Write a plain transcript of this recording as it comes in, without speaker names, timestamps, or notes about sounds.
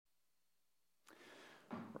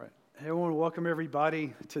welcome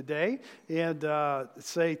everybody today and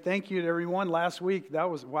say thank you to everyone. Last week, that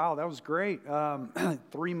was great.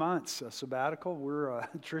 3 months sabbatical.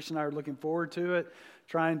 Trish and I are looking forward to it,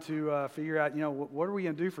 trying to figure out, what are we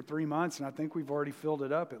going to do for 3 months? And I think we've already filled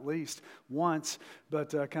it up at least once, but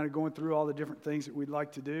kind of going through all the different things that we'd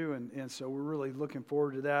like to do. And so we're really looking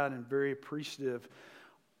forward to that and very appreciative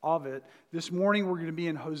of it. This morning we're going to be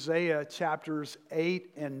in Hosea chapters 8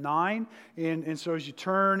 and 9. And so as you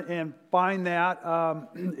turn and find that,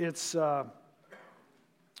 it's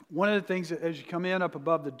one of the things that as you come in up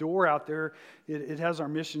above the door out there, it has our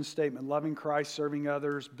mission statement: loving Christ, serving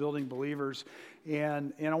others, building believers.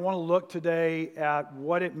 And I want to look today at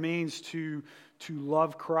what it means to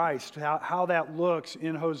love Christ, how that looks.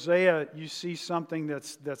 In Hosea, you see something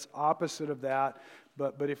that's opposite of that.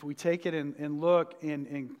 But if we take it and look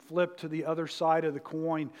and flip to the other side of the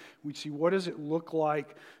coin, we see what does it look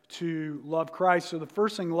like to love Christ. So the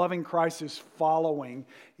first thing, loving Christ, is following.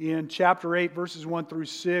 In chapter 8, verses 1 through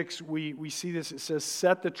 6, we see this. It says,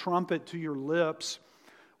 "Set the trumpet to your lips.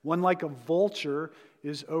 One like a vulture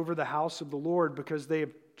is over the house of the Lord, because they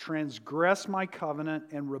have transgressed my covenant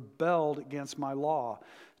and rebelled against my law.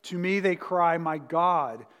 To me they cry, my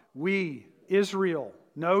God, we, Israel,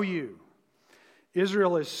 know you.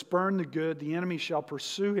 Israel has spurned the good, the enemy shall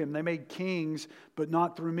pursue him. They made kings, but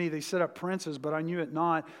not through me. They set up princes, but I knew it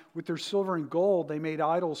not. With their silver and gold they made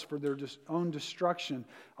idols for their own destruction.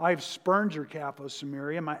 I have spurned your calf, O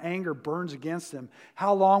Samaria. My anger burns against them.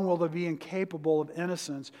 How long will they be incapable of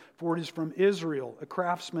innocence? For it is from Israel. A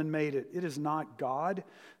craftsman made it. It is not God.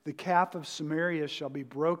 The calf of Samaria shall be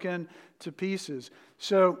broken to pieces."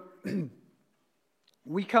 So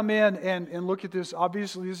we come in and look at this.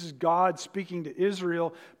 Obviously, this is God speaking to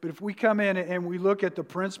Israel. But if we come in and we look at the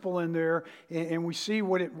principle in there and we see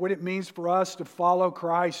what it means for us to follow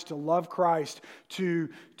Christ, to love Christ, to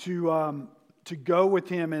go with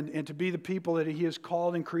Him and to be the people that He has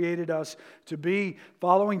called and created us to be,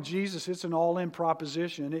 following Jesus, it's an all-in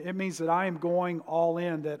proposition. It means that I am going all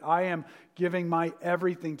in, that I am giving my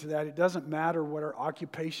everything to that. It doesn't matter what our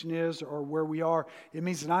occupation is or where we are. It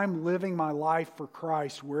means that I'm living my life for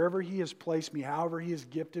Christ, wherever He has placed me, however He has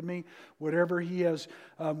gifted me, wherever He has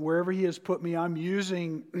put me. I'm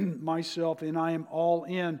using myself and I am all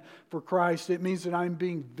in for Christ. It means that I'm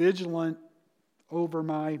being vigilant over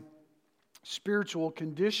my spiritual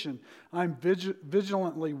condition. I'm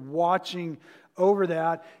vigilantly watching over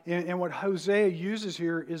that. And what Hosea uses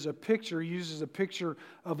here is a picture. He uses a picture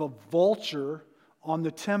of a vulture on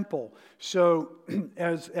the temple. So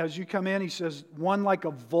as you come in, he says, one like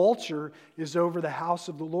a vulture is over the house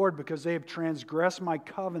of the Lord, because they have transgressed my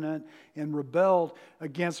covenant and rebelled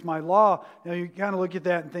against my law. Now you kind of look at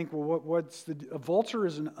that and think, well, a vulture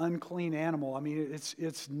is an unclean animal. I mean,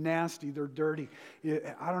 it's nasty. They're dirty.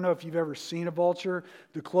 I don't know if you've ever seen a vulture.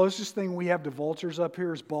 The closest thing we have to vultures up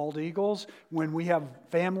here is bald eagles. When we have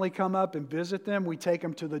family come up and visit them, we take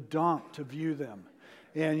them to the dump to view them.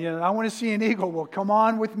 And I want to see an eagle. Well, come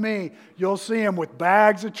on with me. You'll see him with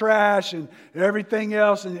bags of trash and everything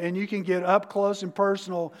else. And you can get up close and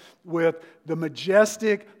personal with the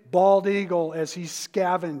majestic bald eagle as he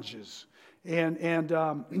scavenges. And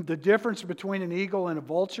the difference between an eagle and a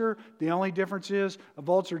vulture, the only difference is a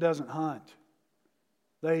vulture doesn't hunt.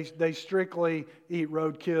 They strictly eat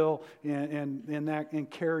roadkill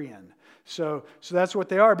and carrion. So that's what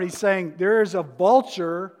they are. But he's saying there is a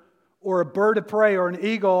vulture or a bird of prey or an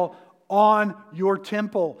eagle on your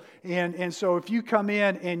temple. And so if you come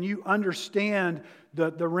in and you understand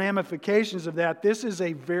the ramifications of that, this is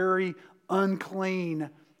a very unclean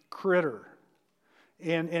critter.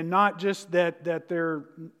 And not just that they're,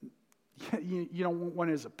 you don't want one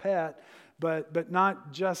as a pet, but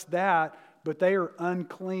not just that, but they are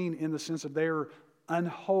unclean in the sense of they are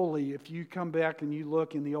unholy. If you come back and you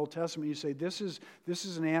look in the Old Testament, you say, this is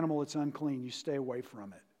an animal that's unclean. You stay away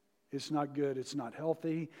from it. It's not good. It's not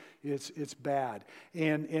healthy. It's bad.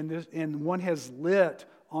 And one has lit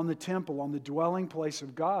on the temple, on the dwelling place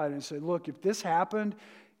of God, and say, look, if this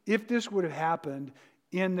would have happened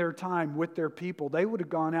in their time with their people, they would have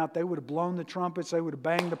gone out, they would have blown the trumpets, they would have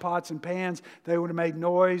banged the pots and pans, they would have made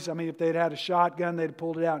noise. I mean, if they'd had a shotgun, they'd have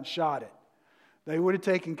pulled it out and shot it. They would have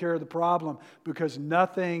taken care of the problem, because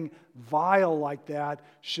nothing vile like that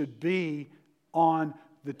should be on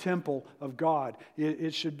the temple of God.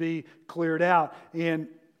 It should be cleared out. And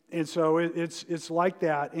so it's like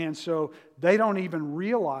that. And so they don't even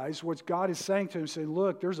realize what God is saying to them. Say,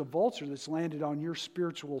 look, there's a vulture that's landed on your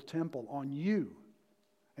spiritual temple, on you.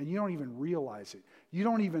 And you don't even realize it. You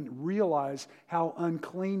don't even realize how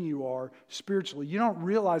unclean you are spiritually. You don't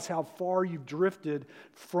realize how far you've drifted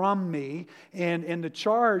from me. And the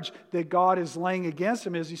charge that God is laying against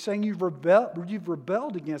him is he's saying you've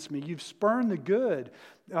rebelled against me. You've spurned the good.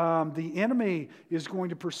 The enemy is going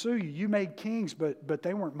to pursue you. You made kings, but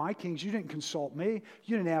they weren't my kings. You didn't consult me.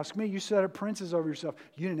 You didn't ask me. You set up princes over yourself.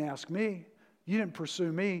 You didn't ask me. You didn't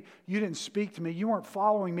pursue me. You didn't speak to me. You weren't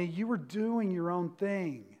following me. You were doing your own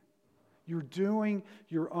thing. You're doing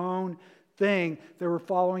your own thing. They were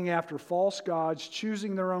following after false gods,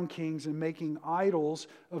 choosing their own kings, and making idols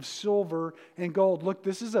of silver and gold. Look,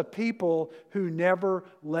 this is a people who never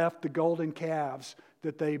left the golden calves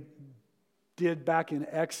that they did back in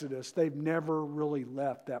Exodus. They've never really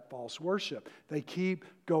left that false worship. They keep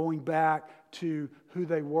going back to who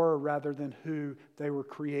they were rather than who they were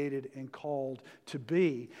created and called to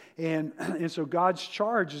be. And so God's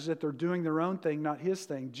charge is that they're doing their own thing, not his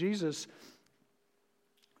thing. Jesus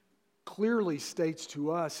clearly states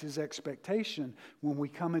to us his expectation when we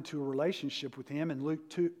come into a relationship with him. In Luke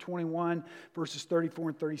 21, verses 34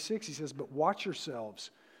 and 36, he says, "But watch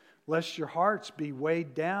yourselves, lest your hearts be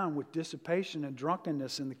weighed down with dissipation and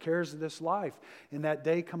drunkenness and the cares of this life, and that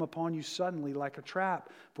day come upon you suddenly like a trap.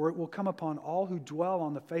 For it will come upon all who dwell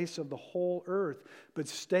on the face of the whole earth. But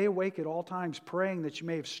stay awake at all times, praying that you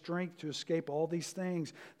may have strength to escape all these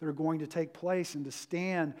things that are going to take place and to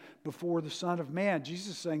stand before the Son of Man."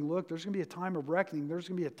 Jesus is saying, look, there's going to be a time of reckoning. There's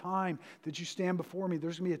going to be a time that you stand before me.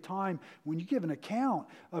 There's going to be a time when you give an account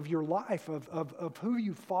of your life, of who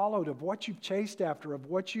you followed, of what you've chased after, of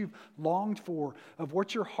what you've longed for, of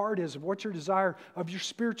what your heart is, of what your desire, of your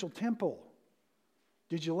spiritual temple.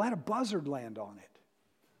 Did you let a buzzard land on it?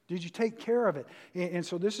 Did you take care of it? And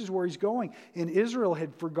so this is where he's going. And Israel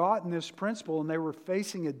had forgotten this principle, and they were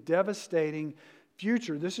facing a devastating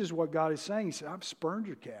future. This is what God is saying. He said, I've spurned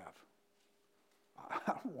your calf. I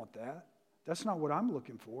don't want that. That's not what I'm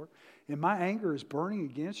looking for. And my anger is burning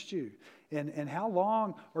against you. And how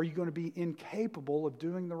long are you going to be incapable of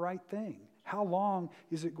doing the right thing? How long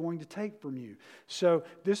is it going to take from you? So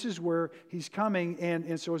this is where he's coming.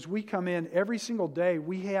 And so as we come in every single day,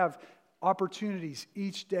 we have opportunities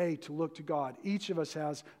each day to look to God. Each of us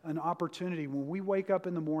has an opportunity. When we wake up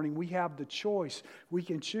in the morning, we have the choice. We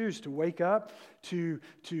can choose to wake up, to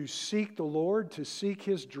seek the Lord, to seek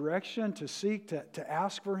his direction, to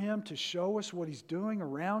ask for him, to show us what he's doing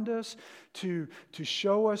around us, to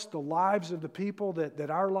show us the lives of the people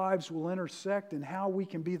that our lives will intersect, and how we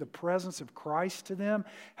can be the presence of Christ to them,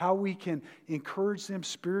 how we can encourage them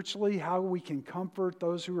spiritually, how we can comfort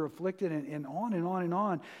those who are afflicted, and on and on and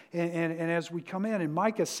on. And as we come in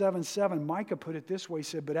Micah 7:7, Micah put it this way, he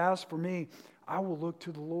said, "But as for me, I will look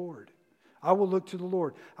to the Lord. I will look to the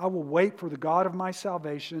Lord. I will wait for the God of my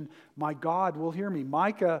salvation. My God will hear me."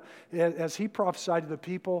 Micah, as he prophesied to the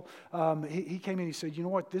people, he came in and he said, you know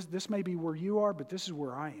what, this may be where you are, but this is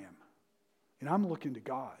where I am. And I'm looking to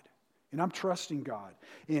God. And I'm trusting God.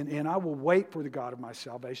 And I will wait for the God of my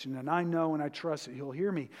salvation. And I know and I trust that he'll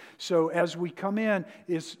hear me. So as we come in,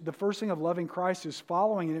 is the first thing of loving Christ is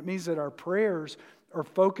following. And it means that our prayers are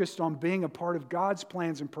focused on being a part of God's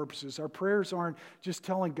plans and purposes. Our prayers aren't just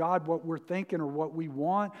telling God what we're thinking or what we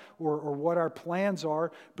want or what our plans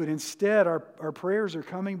are, but instead our prayers are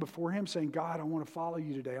coming before him saying, God, I want to follow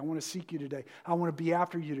you today. I want to seek you today. I want to be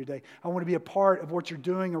after you today. I want to be a part of what you're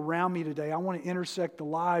doing around me today. I want to intersect the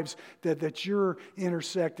lives that you're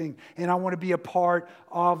intersecting, and I want to be a part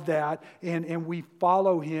of that. And we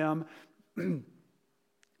follow him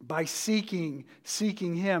by seeking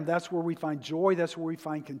him. That's where we find joy. That's where we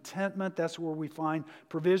find contentment. That's where we find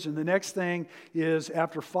provision. The next thing is,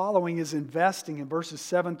 after following, is investing. In verses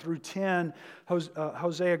 7 through 10,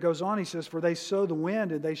 Hosea goes on. He says, "For they sow the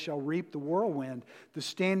wind, and they shall reap the whirlwind. The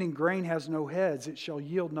standing grain has no heads. It shall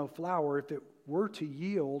yield no flour. If it were to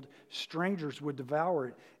yield, strangers would devour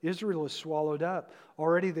it. Israel is swallowed up.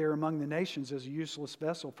 Already they are among the nations as a useless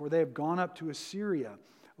vessel, for they have gone up to Assyria,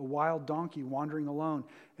 a wild donkey wandering alone.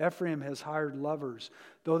 Ephraim has hired lovers.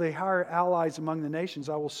 Though they hire allies among the nations,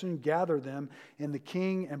 I will soon gather them, and the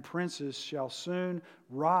king and princes shall soon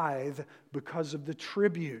writhe because of the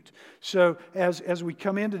tribute." So as we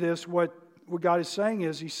come into this, what God is saying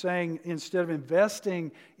is, he's saying, instead of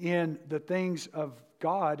investing in the things of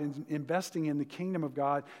God and investing in the kingdom of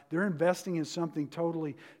God, they're investing in something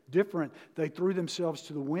totally different. They threw themselves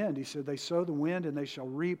to the wind. He said, they sow the wind and they shall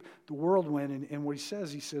reap the whirlwind. And what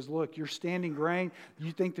he says, look, your standing grain,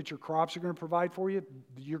 you think that your crops are going to provide for you?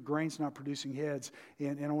 Your grain's not producing heads.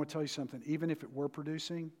 And I want to tell you something, even if it were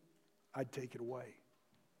producing, I'd take it away.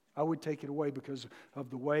 I would take it away because of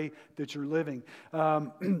the way that you're living.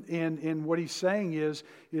 And what he's saying is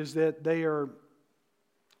that they are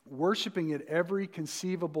worshiping at every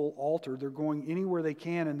conceivable altar. They're going anywhere they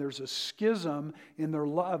can, and there's a schism in their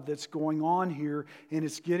love that's going on here, and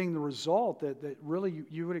it's getting the result that really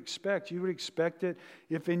you would expect. You would expect it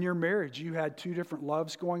if in your marriage you had two different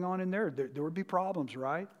loves going on in there. There would be problems,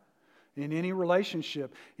 right? In any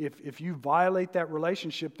relationship, if you violate that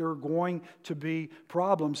relationship, there are going to be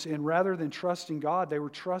problems. And rather than trusting God, they were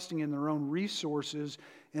trusting in their own resources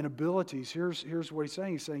and abilities. Here's what he's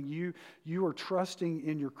saying. He's saying you are trusting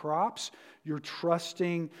in your crops. You're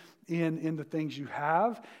trusting in the things you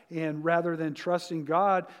have. And rather than trusting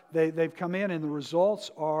God, they've come in, and the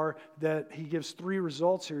results are that he gives three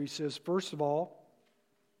results here. He says, first of all,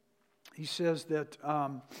 he says that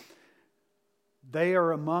they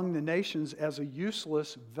are among the nations as a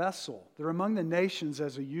useless vessel. They're among the nations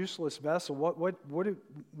as a useless vessel. What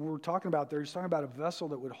we're talking about there, he's talking about a vessel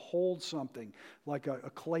that would hold something, like a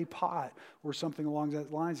clay pot or something along those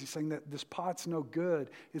lines. He's saying that this pot's no good.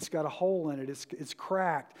 It's got a hole in it. It's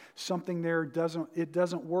cracked. Something there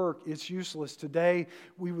doesn't work. It's useless. Today,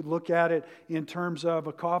 we would look at it in terms of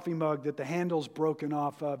a coffee mug that the handle's broken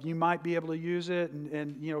off of. You might be able to use it,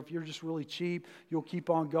 and if you're just really cheap, you'll keep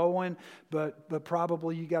on going, but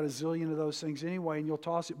probably you got a zillion of those things anyway, and you'll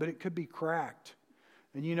toss it, but it could be cracked.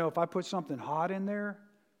 And if I put something hot in there,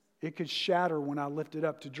 it could shatter when I lift it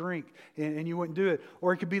up to drink, and you wouldn't do it.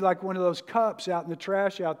 Or it could be like one of those cups out in the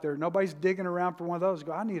trash out there. Nobody's digging around for one of those.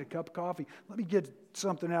 Go, I need a cup of coffee. Let me get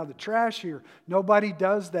something out of the trash here. Nobody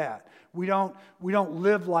does that. We don't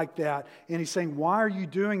live like that. And he's saying, why are you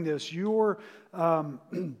doing this? You've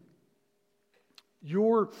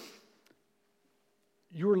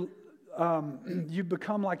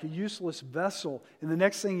become like a useless vessel. And the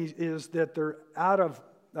next thing is that they're out of,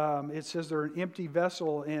 it says they're an empty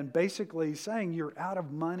vessel, and basically he's saying you're out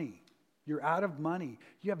of money. You're out of money.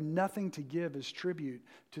 You have nothing to give as tribute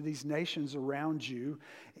to these nations around you,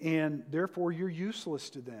 and therefore you're useless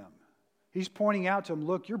to them. He's pointing out to them,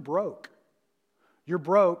 look, you're broke. You're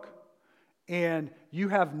broke, and you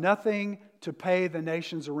have nothing to pay the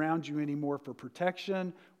nations around you anymore for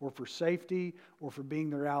protection or for safety or for being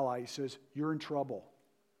their ally. He says, you're in trouble.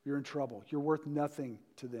 You're in trouble. You're worth nothing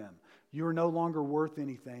to them. You are no longer worth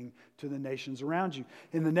anything to the nations around you.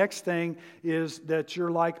 And the next thing is that you're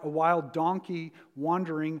like a wild donkey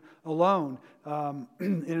wandering alone.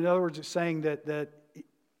 In other words, it's saying that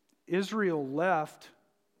Israel left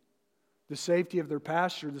the safety of their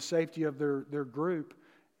pasture, the safety of their group,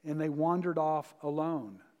 and they wandered off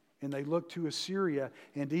alone. And they looked to Assyria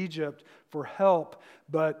and Egypt for help,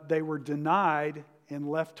 but they were denied and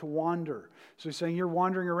left to wander. So he's saying you're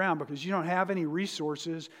wandering around because you don't have any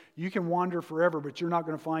resources. You can wander forever, but you're not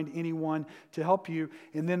going to find anyone to help you.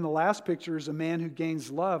 And then the last picture is a man who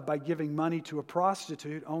gains love by giving money to a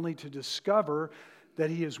prostitute, only to discover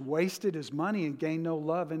that he has wasted his money and gained no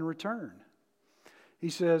love in return. He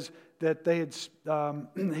says that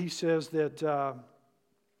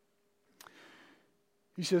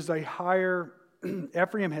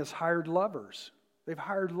Ephraim has hired lovers. They've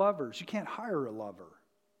hired lovers. You can't hire a lover.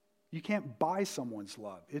 You can't buy someone's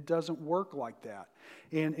love. It doesn't work like that.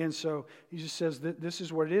 And so he just says that this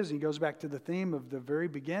is what it is. And he goes back to the theme of the very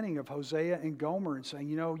beginning of Hosea and Gomer and saying,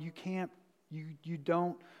 you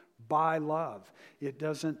don't buy love. It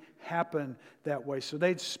doesn't happen that way. So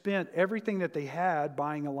they'd spent everything that they had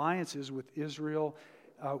buying alliances with Israel,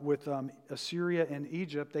 with Assyria and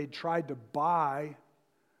Egypt. They'd tried to buy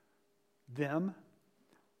them,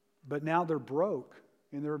 but now they're broke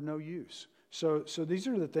and they're of no use. So these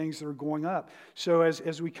are the things that are going up. So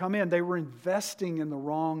as we come in, they were investing in the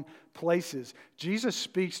wrong places. Jesus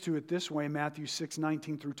speaks to it this way in Matthew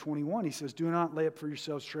 6:19 through 21. He says, do not lay up for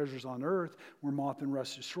yourselves treasures on earth where moth and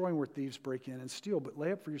rust destroy and where thieves break in and steal, but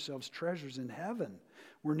lay up for yourselves treasures in heaven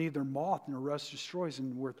where neither moth nor rust destroys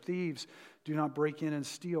and where thieves do not break in and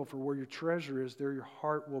steal. For where your treasure is, there your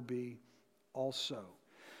heart will be also.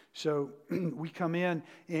 So we come in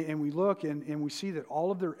and we look and we see that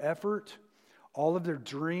all of their effort, all of their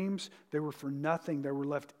dreams, they were for nothing. They were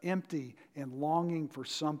left empty and longing for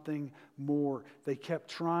something more. They kept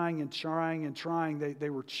trying and trying and trying. They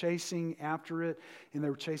were chasing after it, and they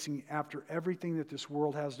were chasing after everything that this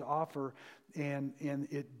world has to offer, and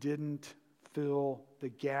it didn't fill the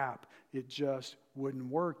gap. It just wouldn't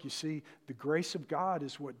work. You see, the grace of God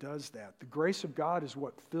is what does that. The grace of God is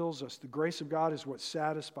what fills us. The grace of God is what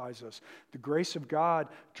satisfies us. The grace of God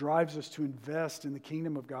drives us to invest in the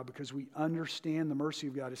kingdom of God because we understand the mercy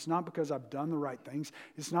of God. It's not because I've done the right things.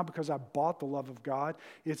 It's not because I bought the love of God.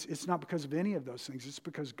 It's not because of any of those things. It's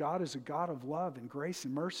because God is a God of love and grace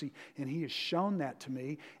and mercy, and He has shown that to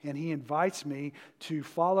me, and He invites me to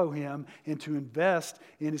follow Him and to invest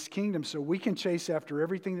in His kingdom so we can chase after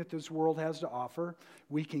everything that this world has to offer.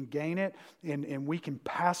 We can gain it, and we can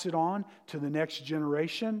pass it on to the next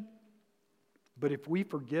generation. But if we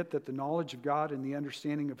forget that the knowledge of God and the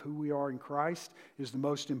understanding of who we are in Christ is the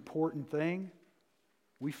most important thing,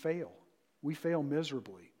 we fail. We fail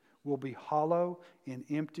miserably. We'll be hollow and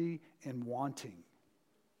empty and wanting.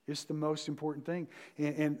 It's the most important thing.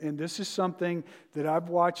 And this is something that I've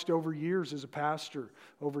watched over years as a pastor.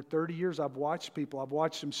 Over 30 years, I've watched people. I've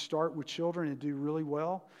watched them start with children and do really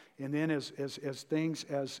well. And then as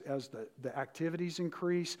the activities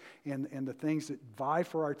increase and the things that vie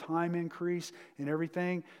for our time increase and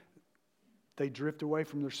everything, they drift away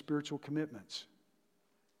from their spiritual commitments.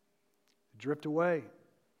 Drift away.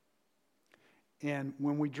 And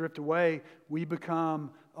when we drift away, we become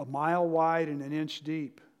a mile wide and an inch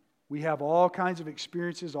deep. We have all kinds of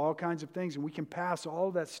experiences, all kinds of things, and we can pass all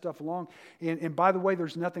of that stuff along. And by the way,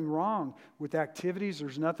 there's nothing wrong with activities.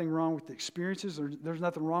 There's nothing wrong with experiences. There's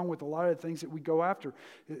nothing wrong with a lot of the things that we go after.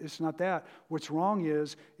 It's not that. What's wrong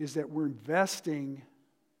is that we're investing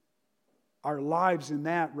our lives in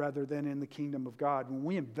that rather than in the kingdom of God. When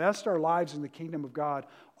we invest our lives in the kingdom of God,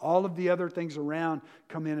 all of the other things around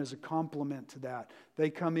come in as a complement to that. They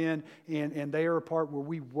come in and they are a part where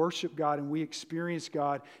we worship God and we experience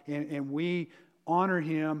God and we honor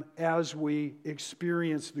Him as we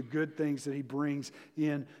experience the good things that He brings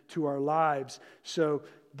into our lives. So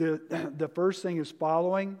the first thing is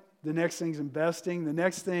following. The next thing is investing. The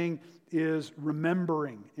next thing is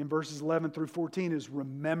remembering. In verses 11 through 14 is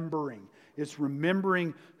remembering. It's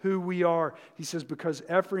remembering who we are. He says, because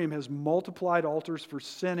Ephraim has multiplied altars for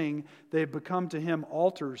sinning, they have become to him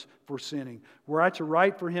altars for sinning. Were I to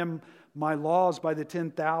write for him my laws by the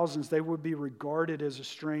 10,000s, they would be regarded as a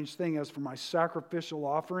strange thing. As for my sacrificial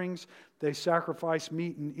offerings, they sacrifice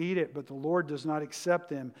meat and eat it, but the Lord does not accept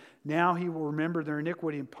them. Now He will remember their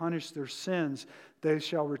iniquity and punish their sins. They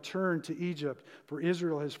shall return to Egypt, for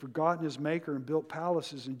Israel has forgotten his Maker and built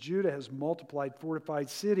palaces, and Judah has multiplied fortified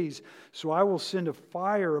cities. So I will send a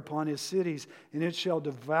fire upon his cities, and it shall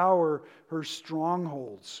devour her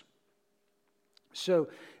strongholds. So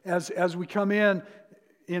as we come in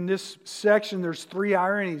this section, there's three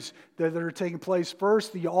ironies that are taking place.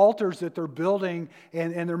 First, the altars that they're building,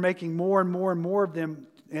 and they're making more and more and more of them,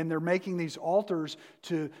 and they're making these altars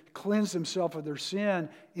to cleanse themselves of their sin.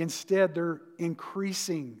 Instead, they're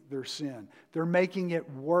increasing their sin. They're making it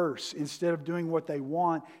worse. Instead of doing what they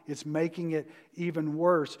want, it's making it even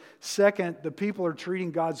worse. Second, the people are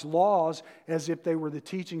treating God's laws as if they were the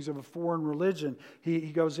teachings of a foreign religion. He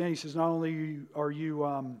goes in, he says, not only are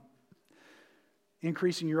you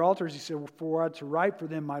increasing your altars, he said, well, for I to write for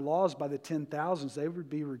them my laws by the 10,000s, they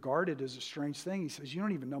would be regarded as a strange thing. He says, you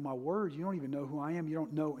don't even know my word. You don't even know who I am. You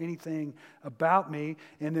don't know anything about me.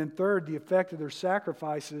 And then third, the effect of their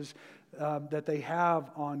sacrifices that they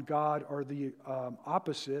have on God are the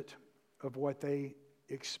opposite of what they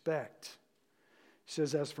expect. He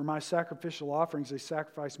says, as for my sacrificial offerings, they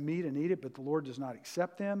sacrifice meat and eat it, but the Lord does not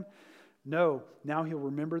accept them. No, now He'll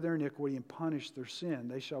remember their iniquity and punish their sin.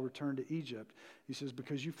 They shall return to Egypt. He says,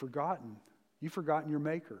 because you've forgotten your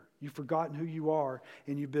Maker. You've forgotten who you are,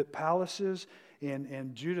 and you've built palaces,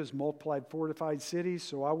 and Judah's multiplied fortified cities,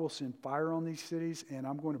 so I will send fire on these cities, and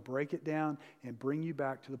I'm going to break it down and bring you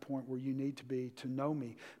back to the point where you need to be to know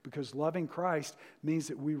me. Because loving Christ means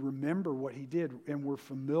that we remember what He did, and we're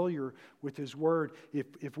familiar with His Word.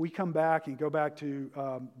 If we come back and go back to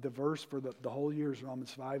the verse for the whole year is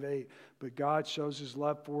Romans 5:8, but God shows His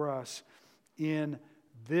love for us in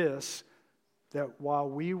this, that while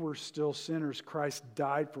we were still sinners, Christ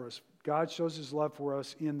died for us. God shows His love for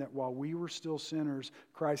us in that while we were still sinners,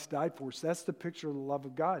 Christ died for us. That's the picture of the love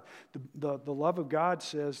of God. The love of God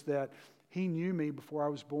says that He knew me before I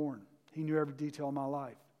was born. He knew every detail of my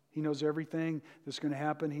life. He knows everything that's going to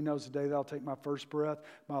happen. He knows the day that I'll take my first breath,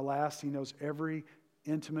 my last. He knows every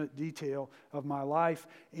intimate detail of my life,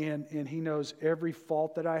 and He knows every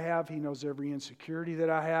fault that I have. He knows every insecurity that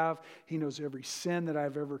I have. He knows every sin that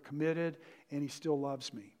I've ever committed, and He still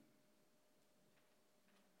loves me.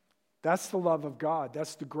 That's the love of God.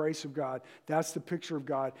 That's the grace of God. That's the picture of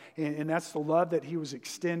God, and that's the love that He was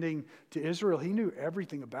extending to Israel. He knew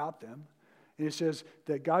everything about them, and it says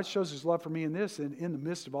that God shows His love for me in this, and in the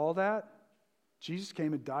midst of all that, Jesus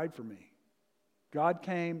came and died for me. God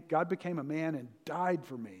became a man and died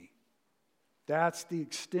for me. That's the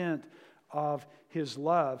extent of his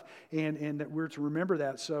love, and that we're to remember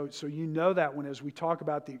that. So you know that when as we talk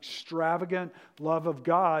about the extravagant love of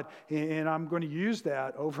God, and I'm going to use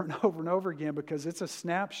that over and over and over again because it's a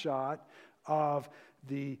snapshot of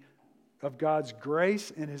God's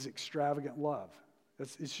grace and his extravagant love.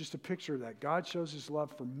 It's just a picture of that. God shows his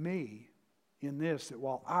love for me in this, that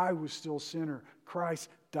while I was still a sinner, Christ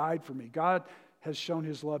died for me. God has shown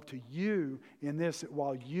his love to you in this, that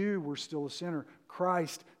while you were still a sinner,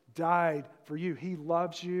 Christ died for you. He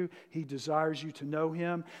loves you. He desires you to know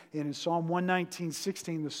him. And in Psalm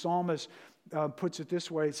 119:16, the psalmist puts it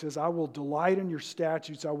this way. It says, I will delight in your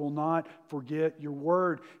statutes. I will not forget your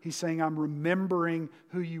word. He's saying, I'm remembering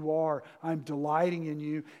who you are. I'm delighting in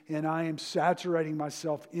you, and I am saturating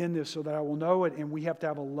myself in this so that I will know it. And we have to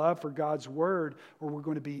have a love for God's word, or we're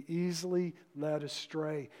going to be easily led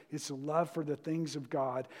astray. It's a love for the things of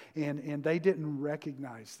God, and they didn't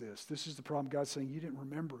recognize this. This is the problem. God's saying, you didn't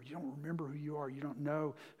remember. You don't remember who you are. You don't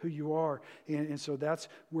know who you are. And so that's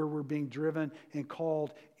where we're being driven and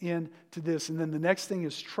called into this. And then the next thing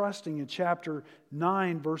is trusting. In chapter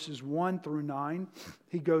 9, verses 1 through 9,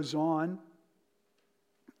 he goes on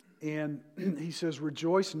and he says,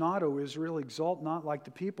 Rejoice not, O Israel, exult not like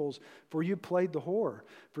the peoples, for you played the whore,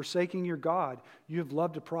 forsaking your God. You have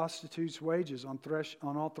loved a prostitute's wages on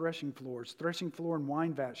all threshing floors. Threshing floor and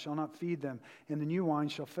wine vat shall not feed them, and the new wine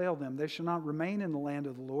shall fail them. They shall not remain in the land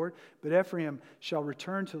of the Lord, but Ephraim shall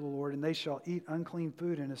return to the Lord, and they shall eat unclean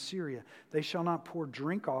food in Assyria. They shall not pour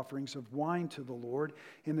drink offerings of wine to the Lord,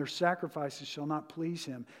 and their sacrifices shall not please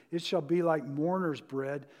him. It shall be like mourner's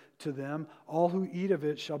bread to them. All who eat of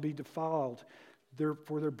it shall be defiled.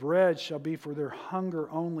 For their bread shall be for their hunger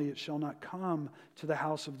only. It shall not come to the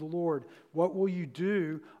house of the Lord. What will you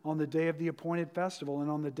do on the day of the appointed festival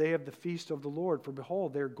and on the day of the feast of the Lord? For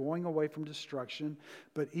behold, they are going away from destruction,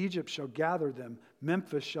 but Egypt shall gather them.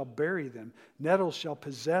 Memphis shall bury them. Nettles shall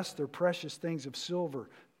possess their precious things of silver.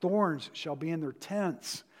 Thorns shall be in their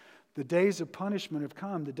tents. The days of punishment have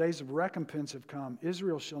come. The days of recompense have come.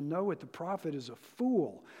 Israel shall know it. The prophet is a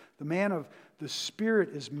fool. The man of the Spirit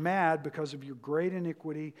is mad because of your great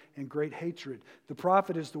iniquity and great hatred. The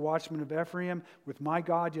prophet is the watchman of Ephraim. With my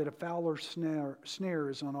God, yet a fouler snare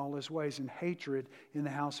is on all his ways, and hatred in the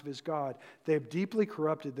house of his God. They have deeply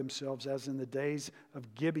corrupted themselves as in the days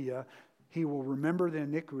of Gibeah. He will remember the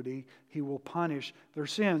iniquity. He will punish their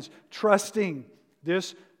sins. Trusting.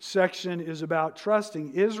 This section is about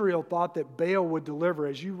trusting. Israel thought that Baal would deliver.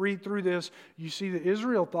 As you read through this, you see that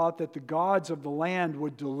Israel thought that the gods of the land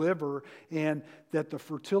would deliver and that the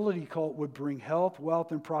fertility cult would bring health,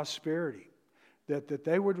 wealth, and prosperity. That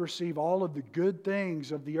they would receive all of the good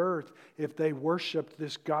things of the earth if they worshiped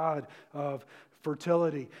this God of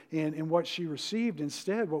fertility. And what she received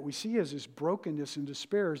instead, what we see is brokenness and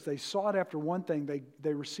despair. As they sought after one thing,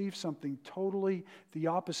 they received something totally the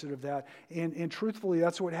opposite of that. And truthfully,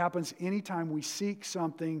 that's what happens anytime we seek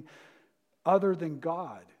something other than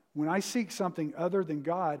God. When I seek something other than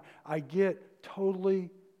God, I get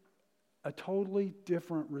a totally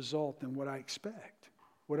different result than what I expect.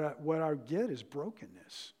 What I get is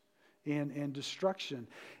brokenness and destruction.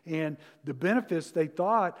 And the benefits they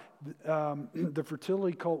thought the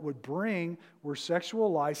fertility cult would bring were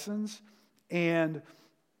sexual license and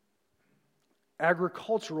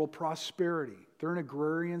agricultural prosperity. They're an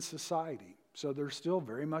agrarian society, so they're still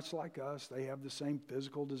very much like us. They have the same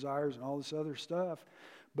physical desires and all this other stuff,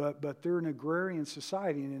 but they're an agrarian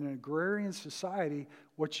society. And in an agrarian society,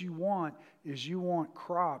 what you want is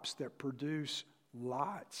crops that produce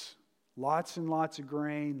lots and lots of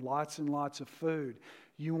grain, lots and lots of food.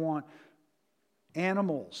 You want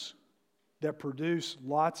animals that produce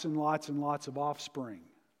lots and lots and lots of offspring.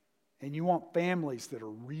 And you want families that are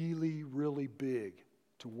really, really big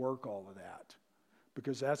to work all of that.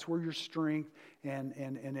 Because that's where your strength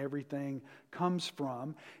and everything comes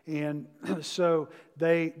from. And so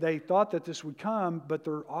they thought that this would come, but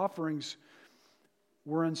their offerings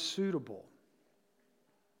were unsuitable.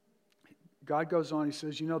 God goes on, he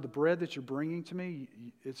says, the bread that you're bringing to me,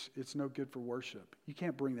 it's no good for worship. You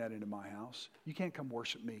can't bring that into my house. You can't come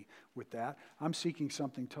worship me with that. I'm seeking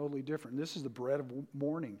something totally different. This is the bread of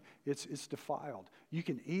mourning. It's defiled. You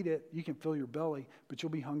can eat it, you can fill your belly, but you'll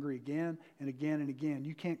be hungry again and again and again.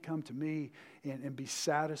 You can't come to me and be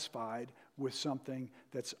satisfied with something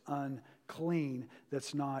that's unclean,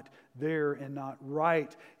 that's not there and not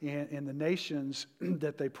right. And the nations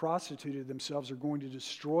that they prostituted themselves are going to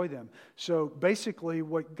destroy them. So basically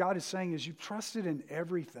what God is saying is you've trusted in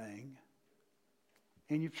everything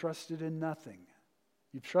and you've trusted in nothing.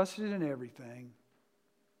 You've trusted in everything.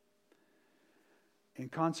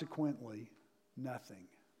 And consequently, nothing.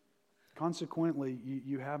 Consequently,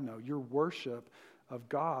 you have no. Your worship of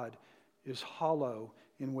God is hollow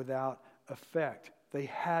and without effect. They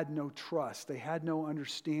had no trust. They had no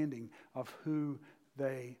understanding of who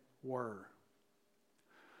they were.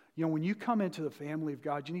 You know, when you come into the family of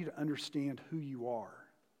God, you need to understand who you are.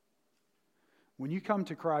 When you come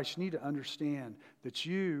to Christ, you need to understand that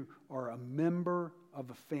you are a member of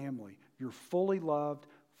a family. You're fully loved,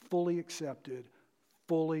 fully accepted,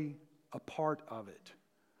 fully a part of it.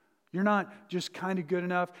 You're not just kind of good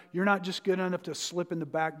enough. You're not just good enough to slip in the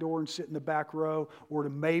back door and sit in the back row, or to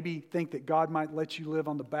maybe think that God might let you live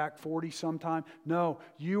on the back 40 sometime. No,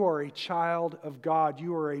 you are a child of God.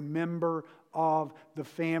 You are a member of the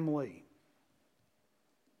family.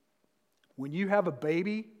 When you have a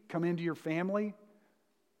baby come into your family,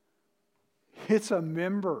 it's a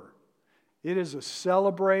member. It is a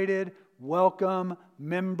celebrated, welcome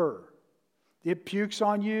member. It pukes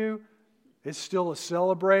on you, it's still a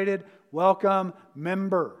celebrated, welcome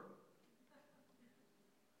member.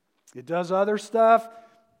 It does other stuff,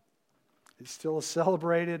 it's still a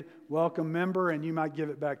celebrated, welcome member, and you might give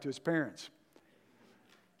it back to its parents.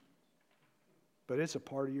 But it's a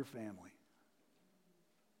part of your family.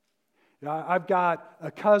 Now, I've got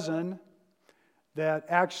a cousin that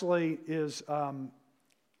actually is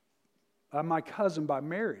my cousin by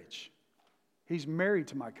marriage. He's married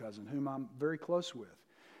to my cousin, whom I'm very close with,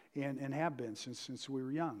 and have been since we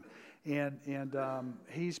were young. And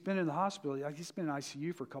he's been in the hospital. He's been in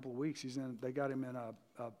ICU for a couple of weeks. They got him in a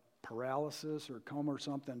paralysis or coma or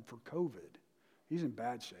something for COVID. He's in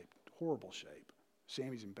bad shape, horrible shape.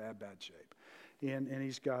 Sammy's in bad shape. And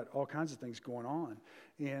he's got all kinds of things going on.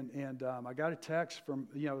 And I got a text from,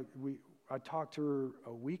 I talked to her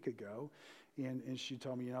a week ago, and she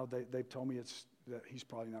told me, they've told me that he's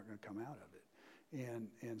probably not going to come out of it.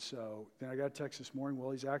 And so then I got a text this morning,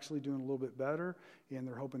 well, he's actually doing a little bit better, and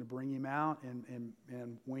they're hoping to bring him out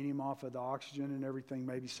and wean him off of the oxygen and everything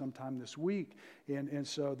maybe sometime this week. And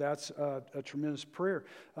so that's a tremendous prayer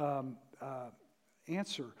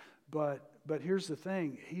answer. But here's the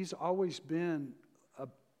thing. He's always been,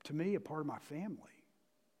 to me, a part of my family.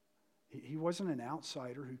 He wasn't an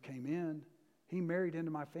outsider who came in. He married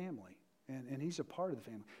into my family, and he's a part of the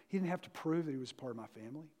family. He didn't have to prove that he was a part of my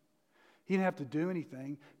family. He didn't have to do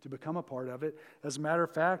anything to become a part of it. As a matter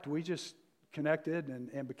of fact, we just connected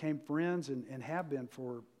and became friends and have been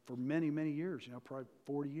for many, many years, probably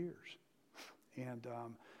 40 years. And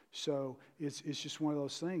so it's just one of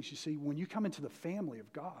those things. You see, when you come into the family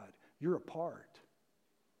of God, you're a part.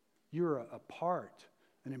 You're a part,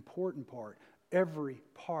 an important part. Every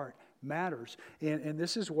part matters. And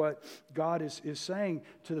this is what God is saying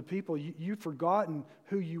to the people. You've forgotten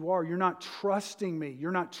who you are. You're not trusting me.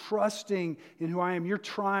 You're not trusting in who I am. You're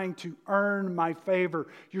trying to earn my favor.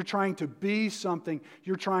 You're trying to be something.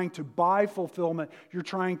 You're trying to buy fulfillment. You're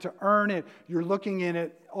trying to earn it. You're looking in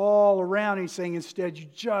it all around. He's saying instead, you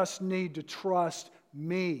just need to trust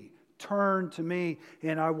me. Turn to me,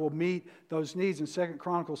 and I will meet those needs. In 2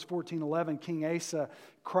 Chronicles 14:11, King Asa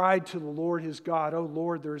cried to the Lord his God, "O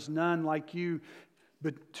Lord, there is none like you,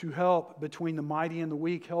 but to help between the mighty and the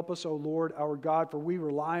weak. Help us, O Lord, our God, for we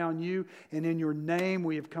rely on you, and in your name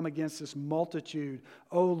we have come against this multitude.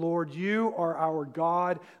 O Lord, you are our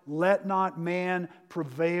God. Let not man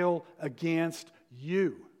prevail against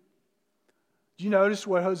you." Do you notice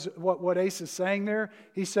what Asa is saying there?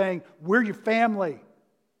 He's saying, we're your family.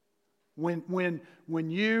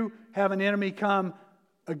 When you have an enemy come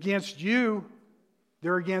against you,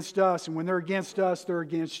 they're against us. And when they're against us, they're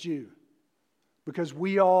against you. Because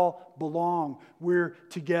we all belong. We're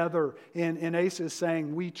together. And Asa is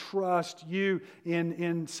saying, we trust you.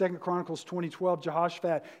 In 2 Chronicles 20:12,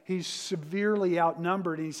 Jehoshaphat, he's severely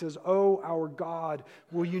outnumbered. And he says, "Oh, our God,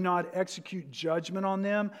 will you not execute judgment on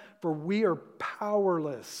them? For we are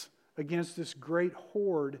powerless against this great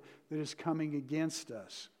horde that is coming against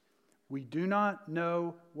us. We do not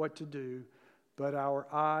know what to do, but our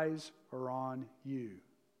eyes are on you."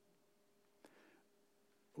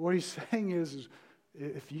 What he's saying is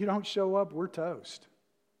if you don't show up, we're toast.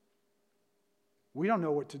 We don't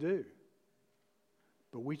know what to do,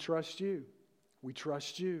 but we trust you. We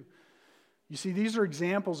trust you. You see, these are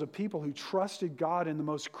examples of people who trusted God in the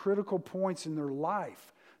most critical points in their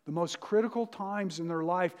life. The most critical times in their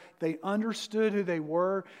life, they understood who they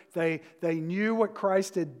were. They knew what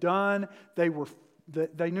Christ had done. They were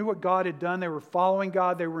They knew what God had done. They were following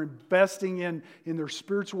God. They were investing in their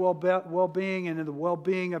spiritual well-being and in the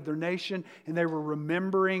well-being of their nation. And they were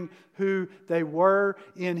remembering who they were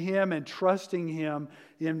in Him and trusting Him.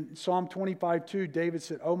 In Psalm 25:2, David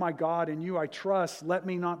said, "Oh my God, in you I trust. Let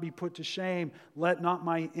me not be put to shame. Let not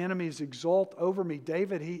my enemies exult over me."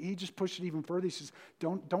 David, he just pushed it even further. He says,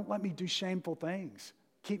 don't let me do shameful things.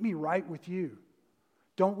 Keep me right with you.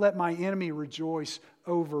 Don't let my enemy rejoice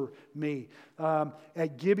over me.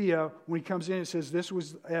 At Gibeah, when he comes in, it says, "This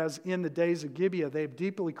was as in the days of Gibeah. They have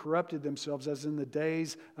deeply corrupted themselves as in the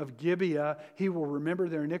days of Gibeah. He will remember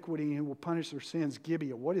their iniquity and he will punish their sins."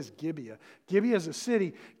 Gibeah. What is Gibeah? Gibeah is a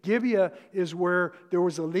city. Gibeah is where there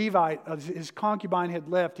was a Levite. His concubine had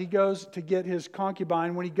left. He goes to get his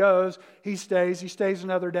concubine. When he goes, he stays. He stays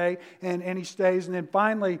another day and he stays. And then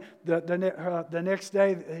finally, the next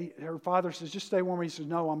day, her father says, "Just stay one more." He says,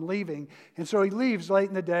 "No, I'm leaving." And so he leaves late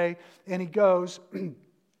in the day and he goes.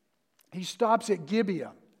 He stops at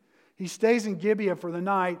Gibeah. He stays in Gibeah for the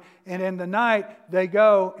night, and in the night they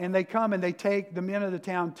go and they come and they take, the men of the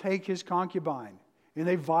town take his concubine and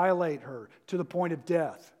they violate her to the point of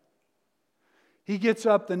death. He gets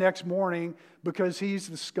up the next morning because he's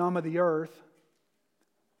the scum of the earth,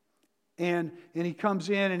 and he comes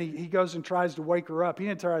in and he goes and tries to wake her up. He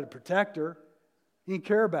didn't try to protect her. He didn't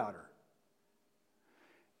care about her.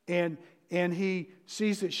 And he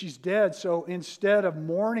sees that she's dead, so instead of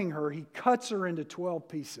mourning her, he cuts her into 12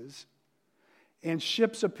 pieces and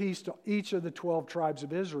ships a piece to each of the 12 tribes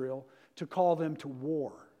of Israel to call them to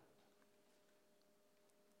war.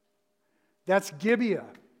 That's Gibeah.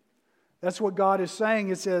 That's what God is saying.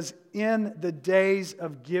 It says, in the days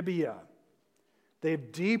of Gibeah. They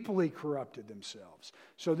have deeply corrupted themselves.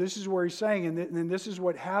 So this is where he's saying, and this is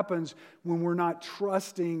what happens when we're not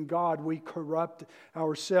trusting God. We corrupt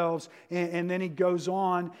ourselves. And then he goes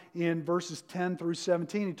on in verses 10 through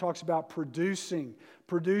 17. He talks about producing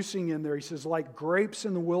in there. He says, "Like grapes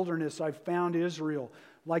in the wilderness, I found Israel.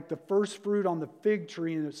 Like the first fruit on the fig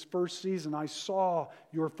tree in its first season, I saw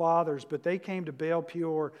your fathers, but they came to Baal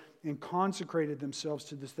Peor and consecrated themselves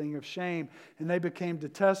to this thing of shame, and they became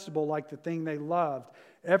detestable like the thing they loved.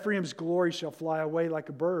 Ephraim's glory shall fly away like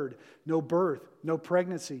a bird. No birth, no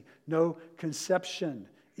pregnancy, no conception.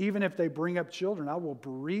 Even if they bring up children, I will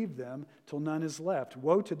bereave them till none is left.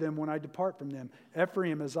 Woe to them when I depart from them.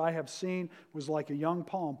 Ephraim, as I have seen, was like a young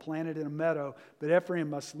palm planted in a meadow. But Ephraim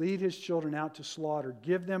must lead his children out to slaughter.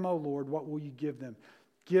 Give them, O Lord, what will you give them?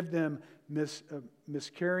 Give them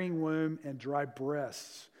miscarrying womb and dry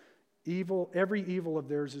breasts. Every evil of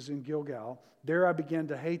theirs is in Gilgal. There I began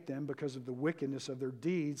to hate them because of the wickedness of their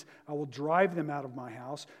deeds. I will drive them out of my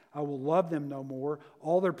house. I will love them no more.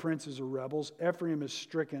 All their princes are rebels. Ephraim is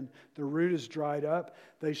stricken. The root is dried up.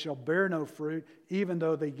 They shall bear no fruit. Even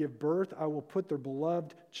though they give birth, I will put their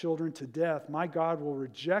beloved children to death. My God will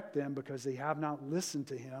reject them because they have not listened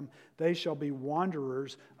to him. They shall be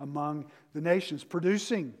wanderers among the nations."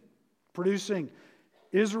 Producing.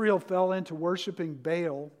 Israel fell into worshiping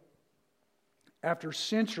Baal after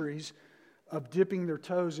centuries of dipping their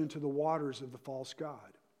toes into the waters of the false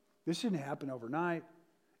god. This didn't happen overnight.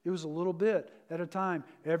 It was a little bit at a time.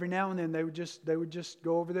 Every now and then they would just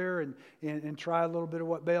go over there and try a little bit of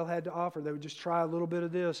what Baal had to offer. They would just try a little bit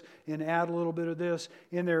of this and add a little bit of this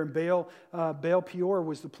in there. And Baal Peor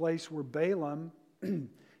was the place where Balaam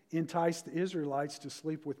enticed the Israelites to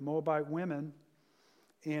sleep with Moabite women,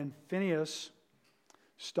 and Phinehas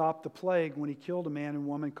stopped the plague when he killed a man and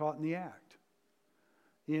woman caught in the act.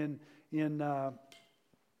 In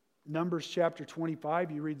Numbers chapter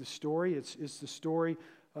 25, you read the story. It's the story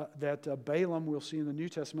that Balaam, we'll see in the New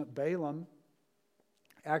Testament, Balaam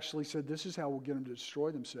actually said, "This is how we'll get them to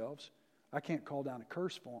destroy themselves. I can't call down a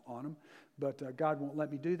curse on them, but God won't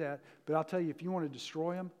let me do that. But I'll tell you, if you want to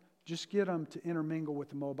destroy them, just get them to intermingle with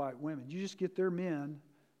the Moabite women. You just get their men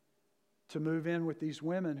to move in with these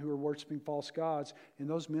women who are worshiping false gods, and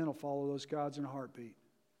those men will follow those gods in a heartbeat.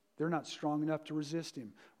 They're not strong enough to resist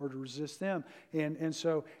him or to resist them." And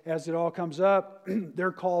so as it all comes up,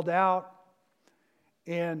 they're called out,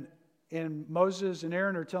 and Moses and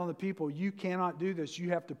Aaron are telling the people, "You cannot do this.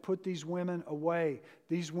 You have to put these women away.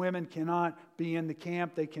 These women cannot be in the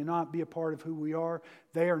camp. They cannot be a part of who we are.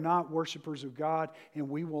 They are not worshipers of God, and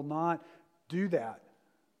we will not do that."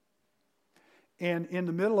 And in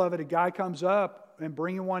the middle of it, a guy comes up and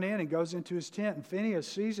bringing one in and goes into his tent, and Phinehas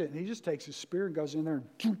sees it, and he just takes his spear and goes in there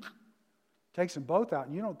and takes them both out.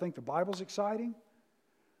 And you don't think the Bible's exciting?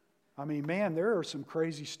 I mean, man, there are some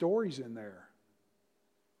crazy stories in there.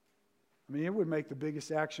 I mean, it would make the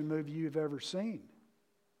biggest action movie you've ever seen.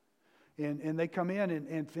 And they come in,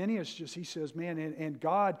 and Phineas he says, man, and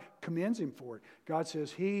God commends him for it. God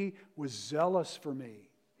says, he was zealous for me.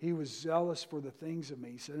 He was zealous for the things of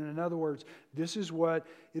me. He said, in other words, this is what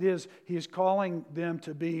it is. He is calling them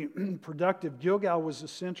to be productive. Gilgal was the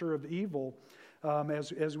center of evil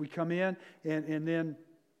as we come in. And then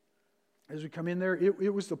as we come in there,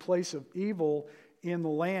 it was the place of evil in the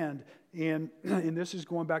land. And this is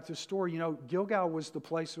going back to the story. You know, Gilgal was the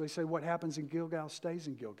place where they say what happens in Gilgal stays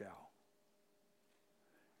in Gilgal.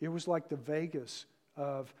 It was like the Vegas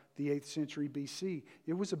of the 8th century BC.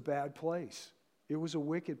 It was a bad place. It was a